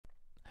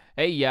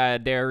Hey,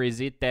 there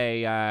is it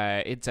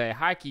a it's a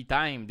hockey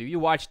time. Do you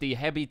watch the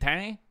heavy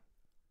time?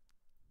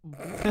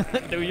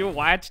 Do you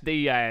watch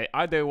the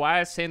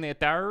Ottawa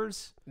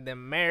Senators? The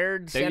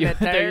married Do you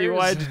senators.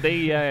 watch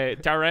the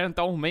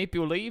Toronto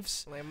Maple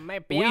Leafs?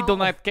 We do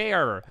not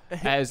care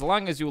as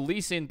long as you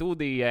listen to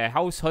the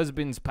House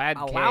Husbands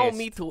podcast. Allow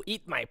me to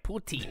eat my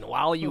poutine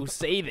while you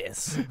say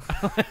this.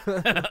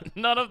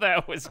 None of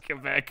that was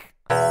Quebec.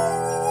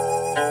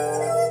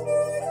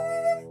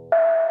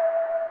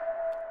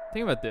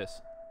 Think about this,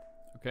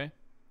 okay?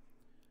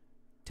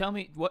 Tell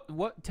me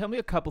Tell me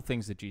a couple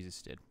things that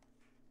Jesus did.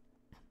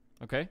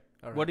 Okay,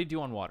 All right. what did he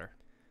do on water?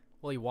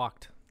 Well, he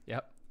walked.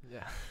 Yep.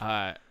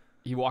 Yeah.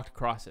 He walked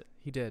across it.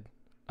 He did.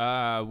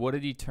 What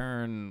did he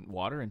turn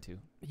water into?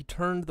 He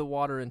turned the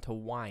water into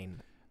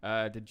wine.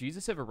 Did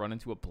Jesus ever run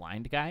into a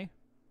blind guy?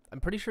 I'm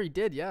pretty sure he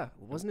did. Yeah.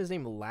 Wasn't his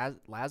name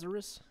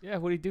Lazarus? Yeah.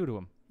 What did he do to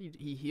him?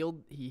 He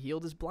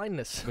healed his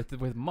blindness.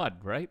 With mud,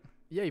 right?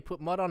 Yeah. He put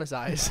mud on his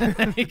eyes.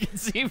 And he can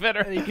see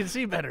better. And he can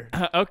see better.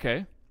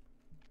 Okay.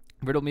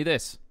 Riddle me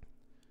this.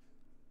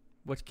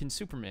 What can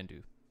Superman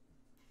do?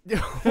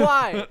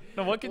 Why?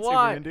 No, what can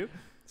Why? Superman do?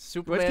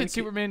 Superman What can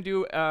Superman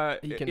do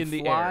he can in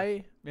the fly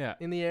air? Yeah.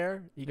 in the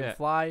air. He can Yeah.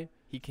 fly.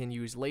 He can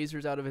use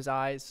lasers out of his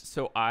eyes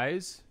So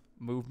eyes,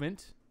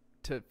 movement.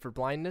 for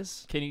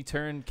blindness. Can he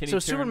turn? So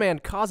Superman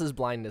causes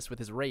blindness with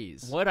his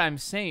rays. What I'm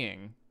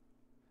saying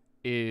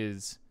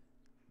is,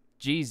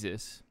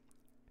 Jesus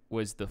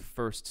was the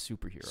first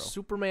superhero.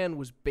 Superman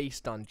was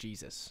based on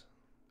Jesus.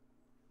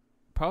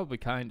 Probably,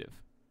 kind of.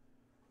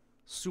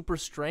 Super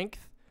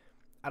strength.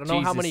 I don't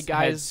know how many Jesus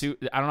guys.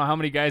 I don't know how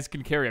many guys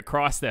can carry a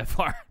cross that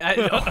far. I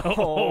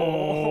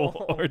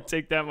know. Or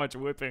take that much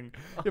whipping.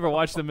 You ever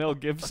watch the Mel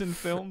Gibson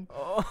film?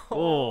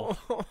 Oh.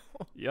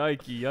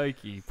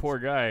 Yikey. Poor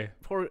guy.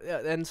 Poor,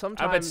 and I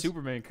sometimes. bet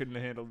Superman couldn't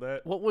have handled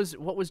that. What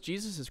was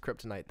Jesus'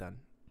 kryptonite then?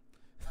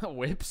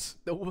 Whips.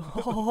 The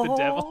The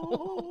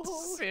devil.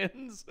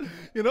 Sins.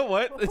 You know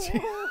what?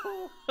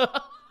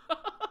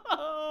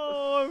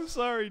 Oh, I'm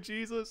sorry,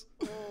 Jesus.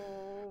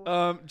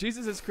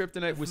 Jesus'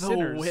 kryptonite was The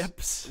sinners.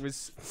 whips.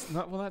 Was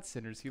not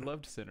sinners. He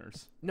loved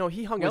sinners. No,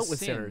 he hung Was out with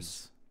sins.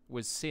 sinners.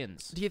 Was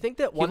sins. Do you think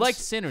that He once? liked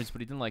sinners,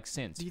 but he didn't like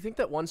sins. Do you think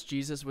that once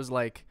Jesus was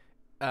like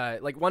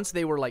once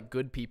they were like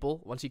good people,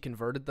 once he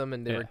converted them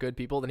and they were Yeah. good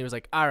people, then he was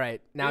like, all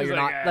right, now He was you're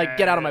not like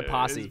get out of my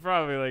posse. It's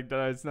probably like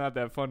it's not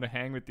that fun to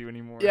hang with you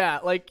anymore. Yeah,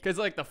 like Because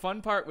like the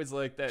fun part was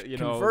like that, you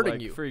know, Converting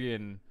like you.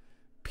 friggin'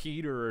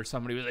 Peter or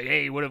somebody was like,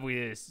 "Hey, what if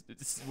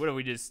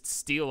we just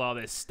steal all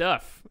this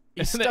stuff?"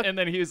 And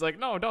then he was like,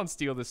 "No, don't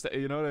steal this stuff."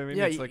 You know what I mean?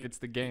 Yeah, it's like it's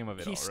the game of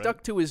it. he all, stuck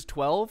right? to his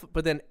 12,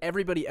 but then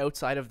everybody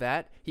outside of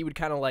that, he would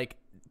kind of like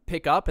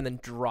pick up and then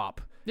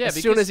drop. Yeah, as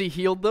soon because- as he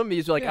healed them,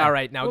 he's like, Yeah. all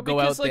right, now Well, go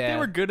because, out like, there. they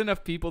were good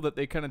enough people that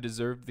they kind of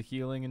deserved the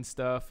healing and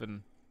stuff,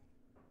 and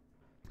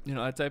you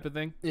know that type of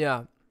thing.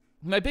 Yeah.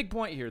 My big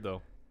point here,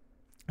 though,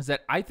 is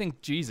that I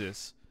think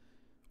Jesus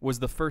was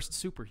the first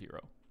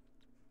superhero.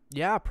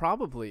 Yeah,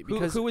 probably.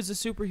 Because, Who was a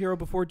superhero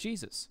before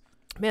Jesus?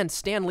 man,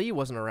 Stan Lee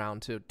wasn't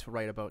around to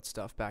write about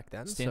stuff back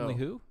then. Stanley so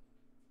who?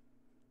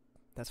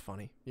 That's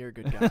funny. You're a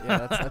good guy.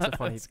 Yeah, that's a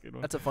funny. That's a good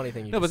one. That's a funny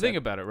thing you No, but just think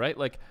said. about it, right?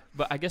 Like,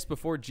 but I guess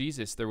before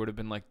Jesus, there would have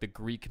been like the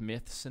Greek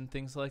myths and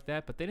things like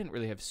that, but they didn't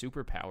really have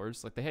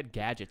superpowers. Like, they had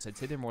gadgets. I'd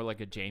say they're more like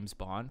a James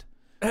Bond.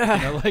 You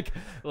know,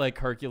 like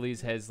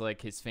Hercules has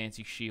like his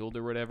fancy shield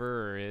or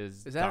whatever, or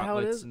his Is that how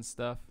it gauntlets is? and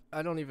stuff.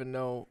 I don't even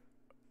know.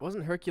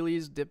 Wasn't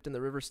Hercules dipped in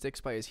the river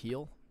Styx by his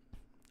heel?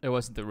 It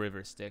wasn't the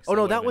river Styx. Oh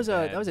no, would've that was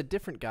been bad. a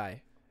different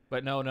guy.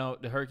 But no,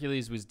 the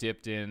Hercules was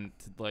dipped in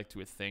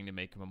to a thing to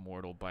make him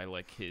immortal by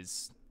like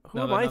his. Who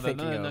no, am no, I no,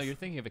 thinking no, of? no, you're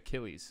thinking of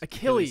Achilles.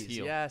 Achilles.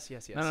 heel. Yes.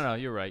 No,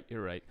 you're right.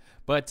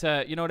 But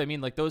you know what I mean?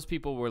 Like, those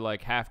people were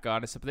like half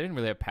goddess, but they didn't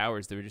really have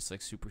powers. They were just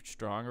like super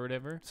strong or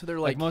whatever. So they're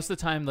Like like, most of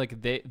the time,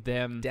 like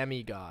them,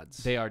 demigods.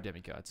 they are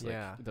demigods. Like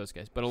Yeah. those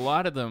guys. But a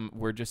lot of them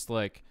were just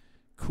like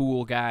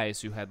cool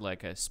guys who had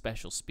like a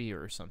special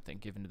spear or something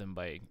given to them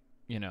by,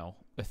 you know,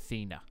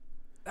 Athena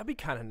That'd be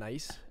kind of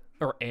nice.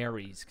 or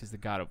Ares, because the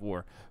god of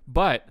war.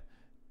 But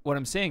what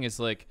I'm saying is,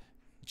 like,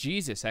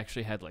 Jesus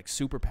actually had like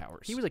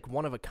superpowers. He was like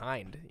one of a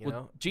kind. You Well,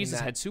 know, in Jesus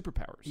that had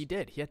superpowers. He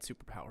did. He had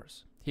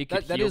superpowers. He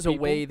could That heal is a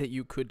people. way that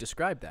you could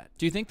describe that.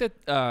 Do you think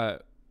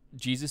that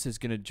Jesus is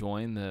going to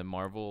join the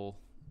Marvel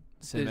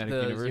Cinematic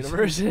The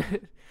Universe?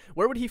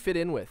 Where would he fit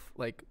in with?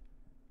 Like,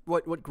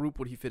 what group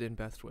would he fit in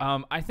best with?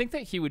 I think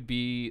that he would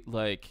be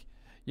like,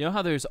 you know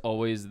how there's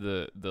always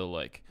the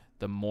like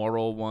the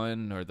moral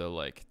one, or the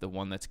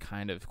one that's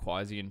kind of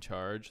quasi in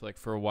charge. Like,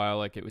 for a while,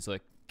 like, it was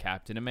like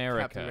Captain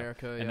America. Captain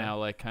America, And yeah. now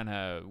like kind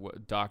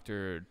of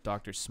Doctor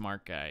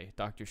Smart Guy,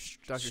 Doctor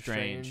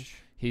Strange.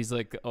 He's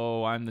like,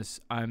 oh, I'm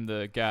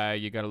the guy.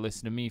 You got to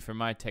listen to me for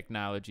my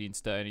technology and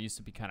stuff. And it used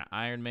to be kind of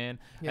Iron Man.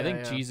 I Yeah, think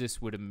yeah.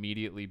 Jesus would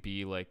immediately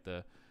be like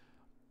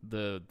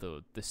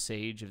the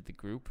sage of the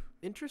group.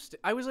 Interesting.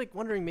 I was like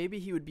wondering maybe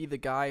he would be the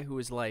guy who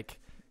was like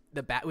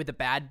with the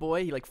bad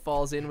boy. He like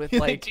falls in with You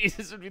like think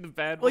Jesus would be the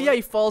bad well one? yeah,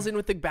 he falls in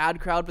with the bad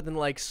crowd, but then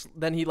like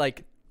then he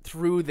like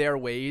through their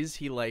ways,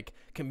 he like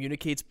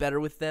communicates better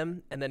with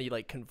them, and then he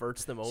like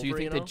converts them over. So you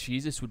think know? that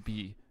Jesus would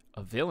be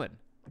a villain,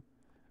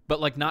 but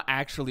like not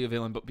actually a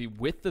villain, but be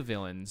with the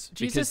villains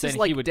Jesus because then is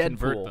like he would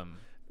convert Deadpool. them.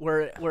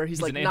 Where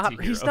he's like an not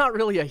anti-hero. he's not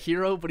really a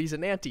hero, but he's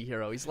an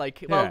anti-hero. He's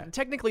like, well, Yeah.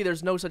 technically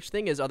there's no such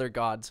thing as other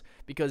gods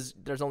because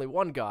there's only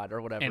one God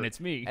or whatever. And it's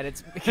me. and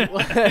it's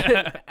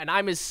and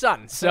I'm his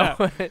son.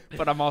 So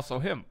But I'm also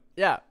him.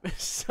 yeah.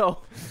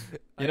 So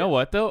You know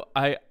what though?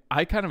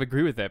 I kind of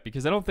agree with that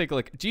because I don't think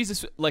like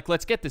Jesus like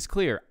let's get this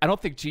clear. I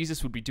don't think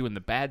Jesus would be doing the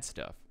bad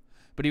stuff,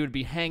 but he would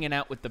be hanging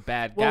out with the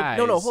bad guys.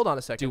 no, hold on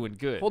a second. Doing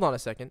good. Hold on a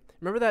second.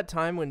 Remember that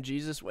time when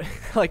Jesus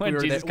like When we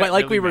were Jesus there, got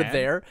like we really were mad?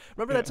 there?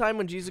 Remember that time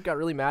when Jesus got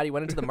really mad? He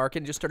went into the market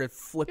and just started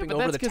flipping but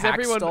over that's the 'cause tax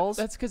everyone, stalls.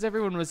 That's because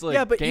everyone was like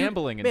yeah, but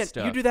gambling and man,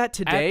 stuff. you do that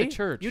today. At the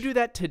church. You do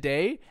that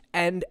today,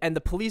 and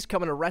the police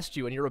come and arrest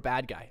you, and you're a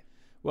bad guy.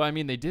 Well, I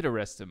mean, they did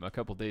arrest him a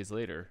couple days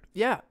later,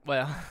 Yeah,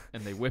 well,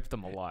 and they whipped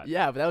him a lot.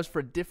 yeah, but that was for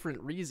a different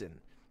reason.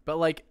 But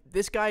like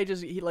this guy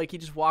he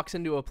just walks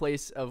into a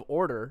place of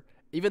order,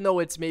 even though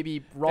it's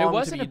maybe wrong It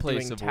wasn't to be a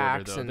place doing of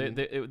tax order,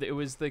 though. and It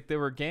was like there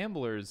were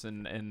gamblers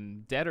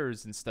and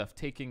debtors and stuff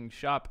taking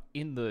shop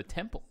in the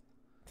temple.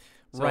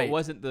 So Right. it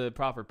wasn't the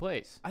proper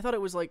place. I thought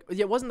it was like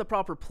it wasn't the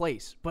proper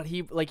place, but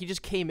he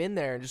just came in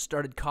there and just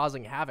started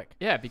causing havoc.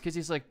 Yeah, because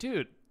he's like,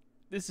 dude,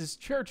 this is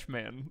church,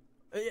 man.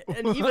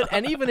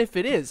 And even if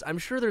it is, I'm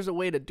sure there's a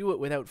way to do it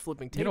without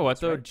flipping tables. You know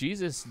what though? right?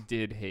 Jesus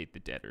did hate the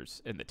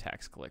debtors and the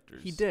tax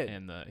collectors. He did.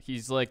 and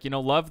he's like,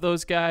 love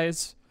those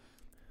guys,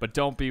 but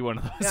don't be one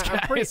of those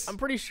Yeah, guys. I'm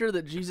pretty sure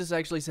that Jesus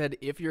actually said,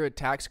 if you're a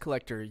tax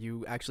collector,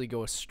 you actually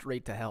go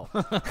straight to hell.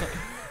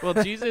 Well,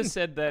 Jesus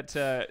said that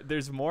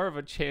there's more of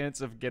a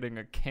chance of getting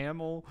a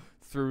camel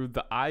through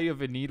the eye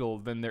of a needle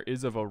than there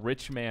is of a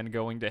rich man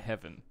going to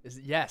heaven.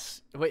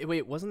 Yes.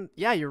 Wait, wasn't?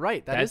 Yeah, you're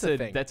right. That's a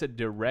thing. That's a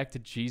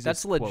direct Jesus.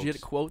 That's a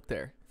legit quote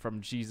there.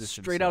 from Jesus.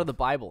 Straight out of the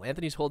Bible.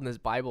 Anthony's holding his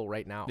Bible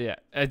right now. Yeah,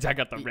 I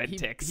got the He- red he,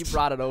 text. He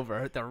brought it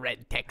over. The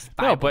red text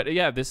Bible. No, but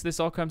yeah, this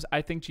all comes.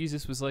 I think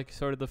Jesus was like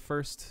sort of the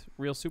first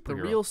real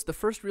superhero. the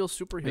first real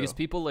superhero. Because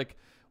people like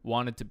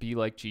wanted to be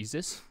like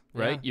Jesus,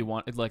 right? Yeah. You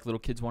want like little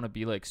kids want to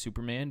be like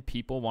Superman.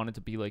 People wanted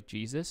to be like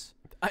Jesus.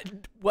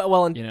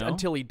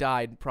 Until he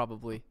died,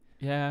 probably.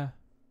 Yeah.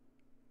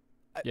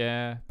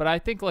 Yeah, but I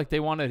think like they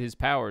wanted his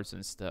powers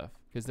and stuff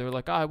because they were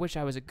like, oh, I wish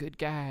I was a good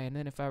guy, and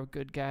then if I were a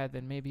good guy,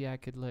 then maybe I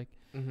could like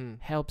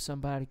help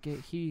somebody get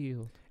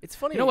healed. It's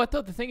funny. You know what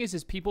though? The thing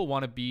is people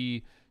want to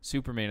be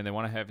Superman and they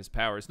want to have his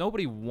powers.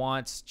 Nobody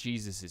wants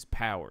Jesus's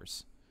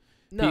powers.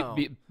 No.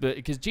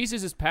 Because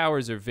Jesus's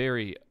powers are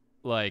very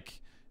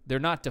like they're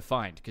not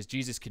defined because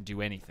Jesus can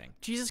do anything.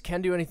 Jesus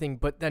can do anything,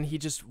 but then he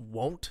just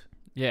won't.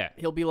 Yeah.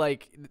 They'll be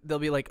like,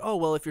 oh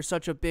well, if you're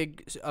such a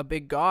big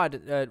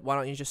god, why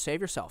don't you just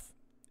save yourself?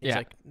 He's Yeah.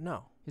 like,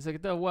 no. He's like,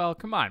 oh, well,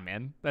 come on,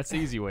 man. That's the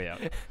easy way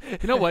out.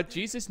 You know what?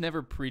 Jesus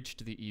never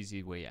preached the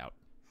easy way out.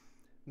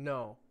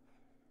 No.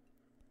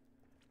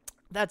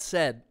 That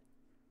said,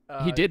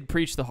 He did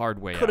preach the hard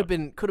way could out.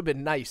 have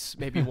been nice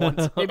maybe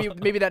once.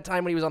 maybe that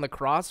time when he was on the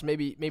cross,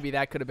 maybe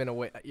that could have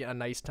been a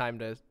nice time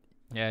to,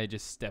 Yeah, he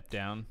just stepped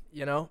down.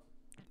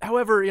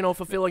 However,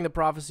 fulfilling the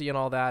prophecy and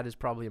all that is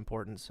probably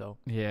important. So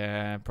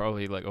Yeah,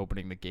 probably like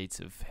opening the gates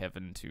of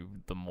heaven to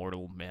the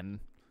mortal men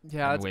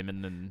yeah, and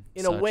women and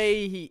in such. a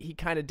way, he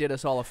kind of did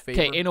us all a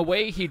favor. Okay, in a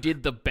way, he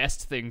did the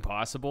best thing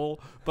possible.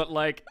 But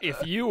like,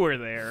 if you were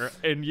there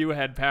and you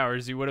had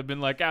powers, you would have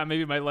been like,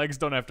 maybe my legs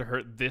don't have to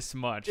hurt this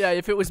much. Yeah,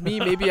 if it was me,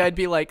 maybe I'd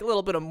be like a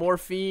little bit of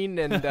morphine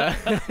and.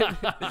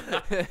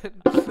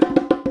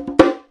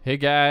 Hey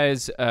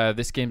guys,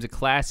 this game's a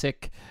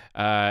classic,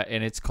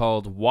 and it's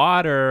called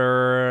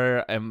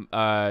Water. Am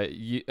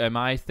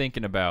I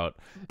thinking about?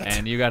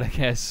 And you gotta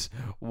guess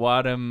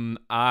what am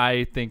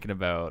I thinking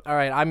about? All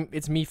right,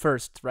 it's me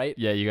first, right?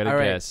 Yeah, you gotta All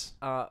right. guess.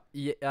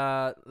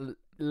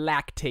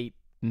 Lactate.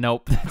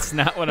 Nope, that's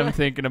not what I'm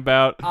thinking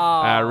about.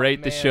 Aw,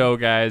 Rate the man. show,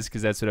 guys,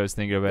 because that's what I was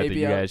thinking about. Maybe that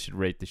you I'll- guys should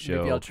rate the show.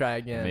 Maybe I'll try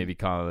again. And maybe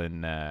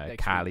Colin,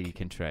 Next Kylie week.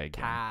 can try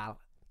again. Kyle.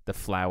 The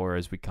flower,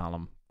 as we call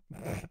him.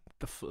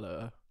 The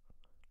flower.